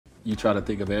you try to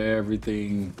think of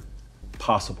everything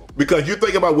possible. Because you're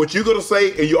thinking about what you're going to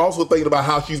say, and you're also thinking about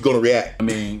how she's going to react. I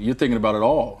mean, you're thinking about it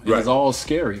all. And it's all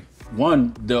scary.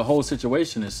 One, the whole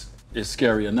situation is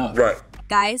scary enough. Right.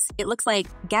 Guys, it looks like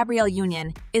Gabrielle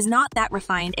Union is not that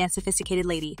refined and sophisticated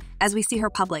lady as we see her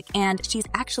public, and she's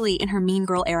actually in her mean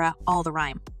girl era all the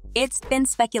rhyme. It's been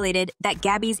speculated that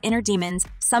Gabby's inner demons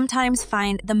sometimes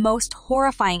find the most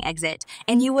horrifying exit,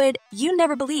 and you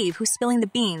never believe who's spilling the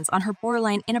beans on her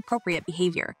borderline inappropriate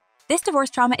behavior. This divorce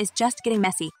trauma is just getting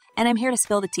messy, and I'm here to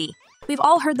spill the tea. We've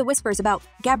all heard the whispers about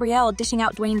Gabrielle dishing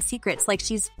out Dwyane's secrets like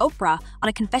she's Oprah on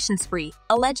a confession spree,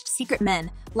 alleged secret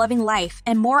men, loving life,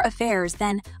 and more affairs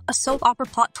than a soap opera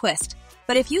plot twist.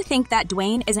 But if you think that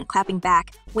Dwyane isn't clapping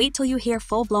back, wait till you hear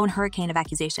full-blown hurricane of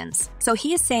accusations. So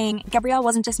he is saying Gabrielle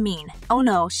wasn't just mean. Oh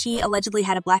no, she allegedly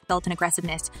had a black belt in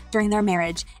aggressiveness during their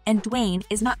marriage, and Dwyane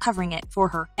is not covering it for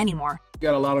her anymore. You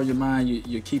got a lot on your mind.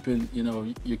 You're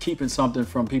keeping something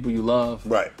from people you love.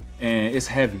 Right. And it's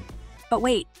heavy. But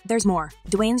wait, there's more.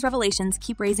 Dwyane's revelations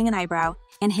keep raising an eyebrow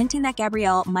and hinting that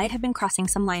Gabrielle might have been crossing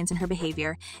some lines in her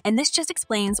behavior, and this just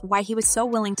explains why he was so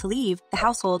willing to leave the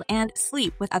household and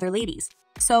sleep with other ladies.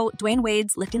 So Dwyane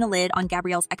Wade's lifting the lid on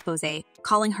Gabrielle's expose,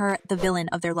 calling her the villain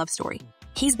of their love story.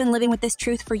 He's been living with this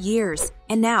truth for years,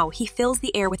 and now he fills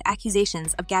the air with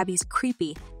accusations of Gabby's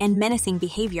creepy and menacing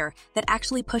behavior that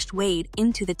actually pushed Wade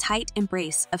into the tight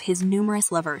embrace of his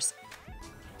numerous lovers.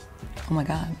 Oh my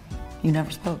God, you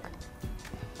never spoke.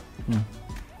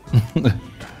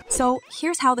 So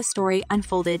here's how the story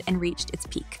unfolded and reached its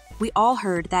peak. We all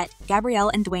heard that Gabrielle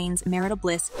and Dwyane's marital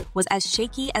bliss was as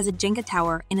shaky as a Jenga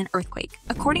tower in an earthquake.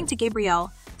 According to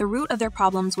Gabrielle, the root of their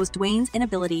problems was Dwyane's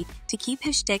inability to keep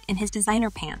his shtick in his designer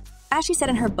pants. As she said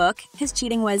in her book, his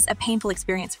cheating was a painful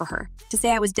experience for her. To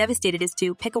say I was devastated is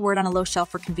to pick a word on a low shelf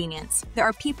for convenience. There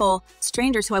are people,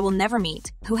 strangers who I will never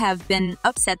meet, who have been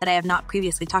upset that I have not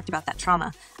previously talked about that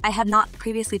trauma. I have not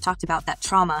previously talked about that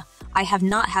trauma. I have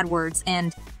not had words,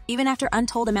 and even after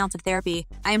untold amounts of therapy,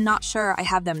 I am not sure I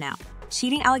have them now.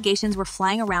 Cheating allegations were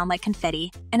flying around like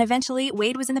confetti, and eventually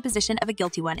Wade was in the position of a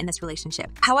guilty one in this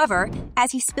relationship. However,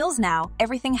 as he spills now,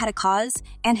 everything had a cause,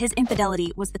 and his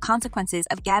infidelity was the consequences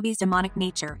of Gabby's demonic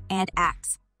nature and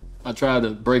acts. I tried to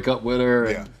break up with her,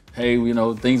 and hey,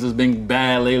 things has been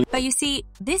bad lately. But you see,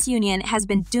 this union has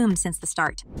been doomed since the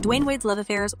start. Dwyane Wade's love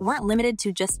affairs weren't limited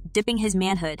to just dipping his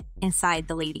manhood inside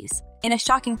the ladies. In a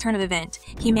shocking turn of event,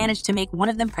 he managed to make one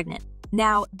of them pregnant.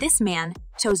 Now, this man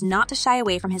chose not to shy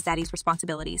away from his daddy's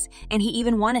responsibilities, and he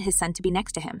even wanted his son to be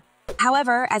next to him.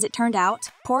 However, as it turned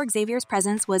out, poor Xavier's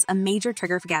presence was a major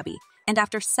trigger for Gabby, and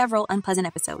after several unpleasant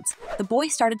episodes, the boy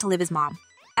started to live his mom.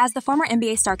 As the former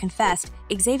NBA star confessed,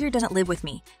 Xavier doesn't live with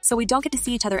me, so we don't get to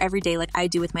see each other every day like I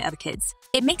do with my other kids.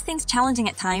 It makes things challenging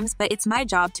at times, but it's my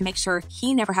job to make sure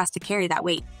he never has to carry that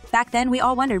weight. Back then, we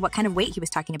all wondered what kind of weight he was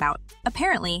talking about.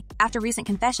 Apparently, after recent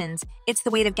confessions, it's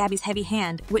the weight of Gabby's heavy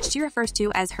hand, which she refers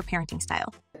to as her parenting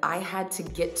style. I had to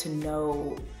get to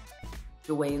know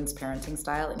Dwyane's parenting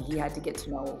style, and he had to get to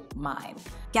know mine.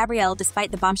 Gabrielle,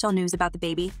 despite the bombshell news about the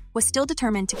baby, was still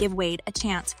determined to give Wade a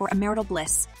chance for a marital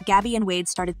bliss. Gabby and Wade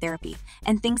started therapy,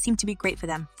 and things seemed to be great for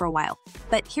them for a while.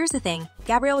 But here's the thing,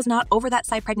 Gabrielle was not over that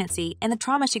side pregnancy, and the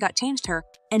trauma she got changed her,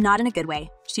 and not in a good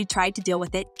way. She tried to deal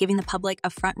with it, giving the public a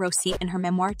front row seat in her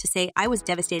memoir to say I was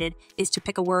devastated is to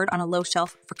pick a word on a low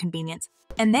shelf for convenience.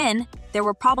 And then there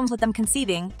were problems with them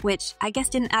conceiving, which I guess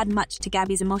didn't add much to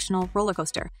Gabby's emotional roller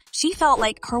coaster. She felt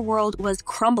like her world was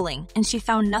crumbling, and she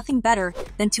found nothing better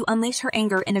than to unleash her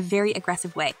anger in a very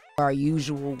aggressive way. Our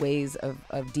usual ways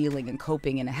of dealing and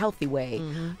coping in a healthy way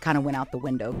kind of went out the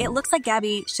window. It looks like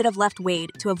Gabby should have left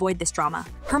Wade to avoid this drama.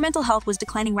 Her mental health was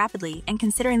declining rapidly, and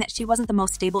considering that she wasn't the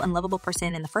most stable and lovable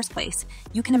person in the first place,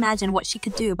 you can imagine what she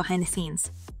could do behind the scenes.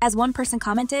 As one person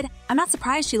commented, I'm not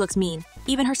surprised she looks mean.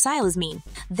 Even her style is mean.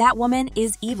 That woman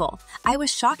is evil. I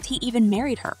was shocked he even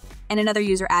married her. And another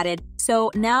user added,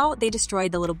 so now they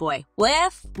destroyed the little boy.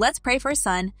 Well, let's pray for his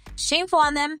son. Shameful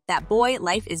on them. That boy,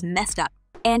 life is messed up.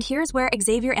 And here's where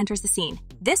Xavier enters the scene.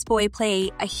 This boy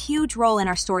played a huge role in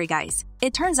our story, guys.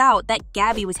 It turns out that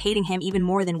Gabby was hating him even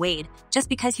more than Wade, just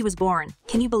because he was born.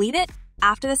 Can you believe it?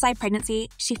 After the side pregnancy,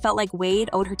 she felt like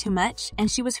Wade owed her too much, and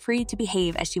she was free to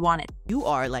behave as she wanted. You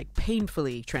are like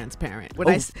painfully transparent.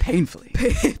 Painfully.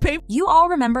 You all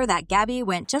remember that Gabby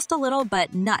went just a little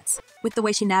but nuts with the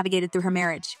way she navigated through her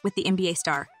marriage with the NBA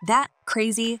star. That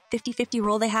crazy 50-50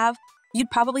 role they have. You'd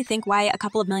probably think why a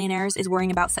couple of millionaires is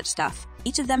worrying about such stuff.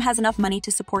 Each of them has enough money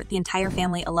to support the entire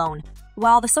family alone.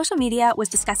 While the social media was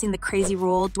discussing the crazy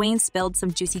rule, Dwyane spilled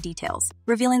some juicy details,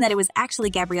 revealing that it was actually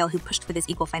Gabrielle who pushed for this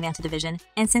equal financial division,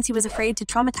 and since he was afraid to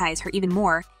traumatize her even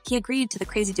more, he agreed to the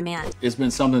crazy demand. It's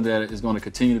been something that is going to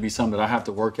continue to be something that I have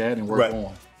to work at and work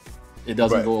on. It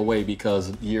doesn't go away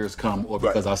because years come or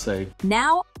because I say.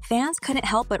 Now, fans couldn't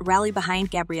help but rally behind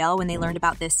Gabrielle when they learned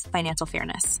about this financial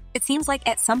fairness. It seems like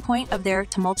at some point of their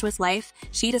tumultuous life,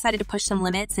 she decided to push some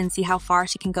limits and see how far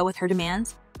she can go with her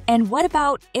demands. And what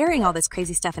about airing all this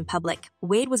crazy stuff in public?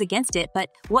 Wade was against it, but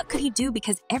what could he do?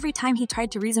 Because every time he tried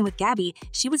to reason with Gabby,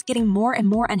 she was getting more and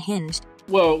more unhinged.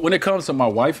 Well, when it comes to my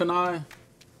wife and I,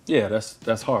 yeah,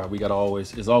 that's hard. We gotta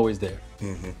it's always there.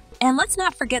 And let's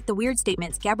not forget the weird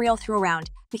statements Gabrielle threw around,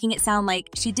 making it sound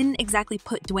like she didn't exactly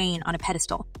put Dwyane on a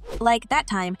pedestal. Like that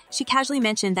time, she casually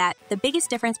mentioned that the biggest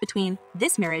difference between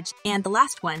this marriage and the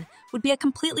last one would be a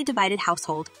completely divided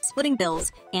household, splitting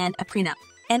bills, and a prenup.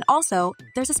 And also,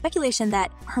 there's a speculation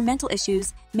that her mental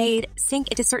issues made sink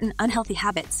into certain unhealthy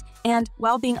habits, and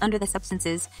while being under the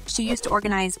substances, she used to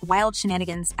organize wild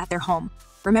shenanigans at their home.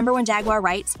 Remember when Jaguar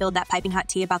Wright spilled that piping hot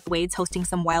tea about the Wades hosting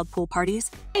some wild pool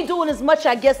parties? Ain't doing as much,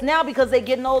 I guess, now because they're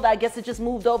getting older. I guess it just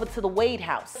moved over to the Wade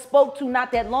house. Spoke to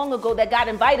not that long ago that got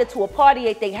invited to a party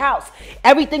at their house.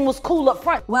 Everything was cool up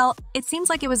front. Well, it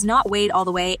seems like it was not Wade all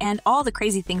the way, and all the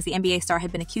crazy things the NBA star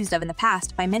had been accused of in the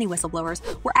past by many whistleblowers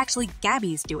were actually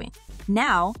Gabby's doing.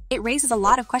 Now, it raises a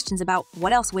lot of questions about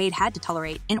what else Wade had to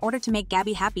tolerate in order to make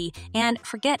Gabby happy and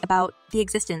forget about the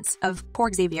existence of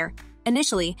poor Xavier.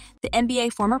 Initially, the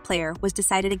NBA former player was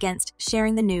decided against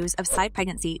sharing the news of side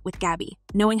pregnancy with Gabby,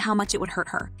 knowing how much it would hurt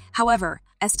her. However,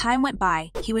 as time went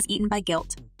by, he was eaten by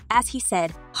guilt. As he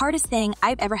said, hardest thing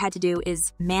I've ever had to do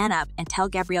is man up and tell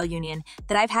Gabrielle Union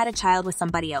that I've had a child with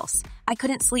somebody else. I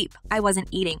couldn't sleep. I wasn't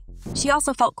eating. She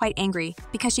also felt quite angry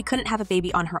because she couldn't have a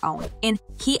baby on her own. In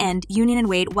He End, Union and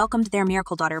Wade welcomed their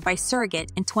miracle daughter by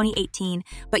surrogate in 2018,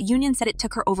 but Union said it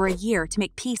took her over a year to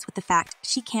make peace with the fact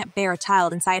she can't bear a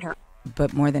child inside her.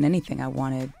 But more than anything, I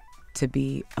wanted to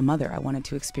be a mother. I wanted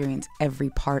to experience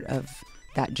every part of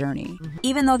that journey.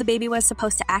 Even though the baby was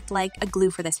supposed to act like a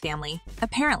glue for this family,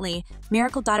 apparently,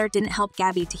 Miracle Daughter didn't help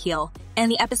Gabby to heal,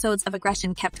 and the episodes of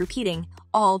aggression kept repeating,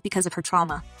 all because of her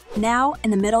trauma. Now,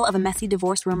 in the middle of a messy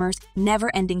divorce rumors,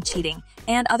 never-ending cheating,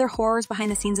 and other horrors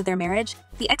behind the scenes of their marriage,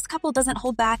 the ex-couple doesn't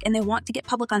hold back and they want to get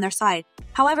public on their side.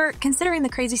 However, considering the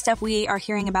crazy stuff we are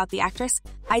hearing about the actress,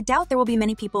 I doubt there will be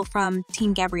many people from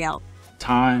Team Gabrielle.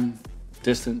 Time,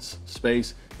 distance,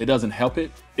 space, it doesn't help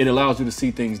it. It allows you to see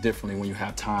things differently when you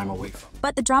have time away from it.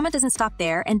 But the drama doesn't stop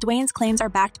there, and Dwyane's claims are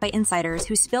backed by insiders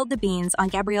who spilled the beans on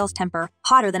Gabrielle's temper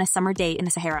hotter than a summer day in the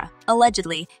Sahara.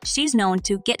 Allegedly, she's known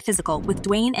to get physical with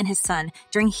Dwyane and his son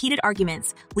during heated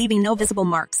arguments, leaving no visible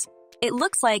marks. It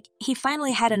looks like he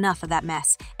finally had enough of that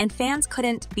mess, and fans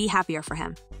couldn't be happier for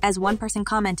him. As one person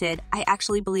commented, I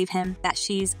actually believe him that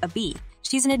she's a B.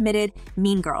 She's an admitted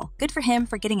mean girl. Good for him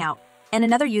for getting out. And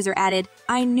another user added,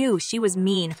 I knew she was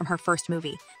mean from her first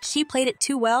movie. She played it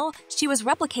too well. She was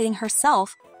replicating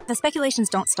herself. The speculations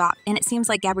don't stop, and it seems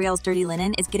like Gabrielle's dirty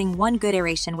linen is getting one good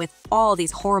iteration with all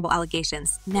these horrible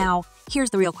allegations. Now, here's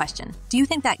the real question. Do you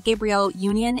think that Gabrielle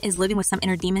Union is living with some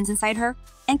inner demons inside her?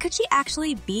 And could she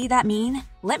actually be that mean?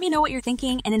 Let me know what you're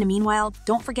thinking, and in the meanwhile,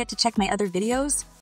 don't forget to check my other videos.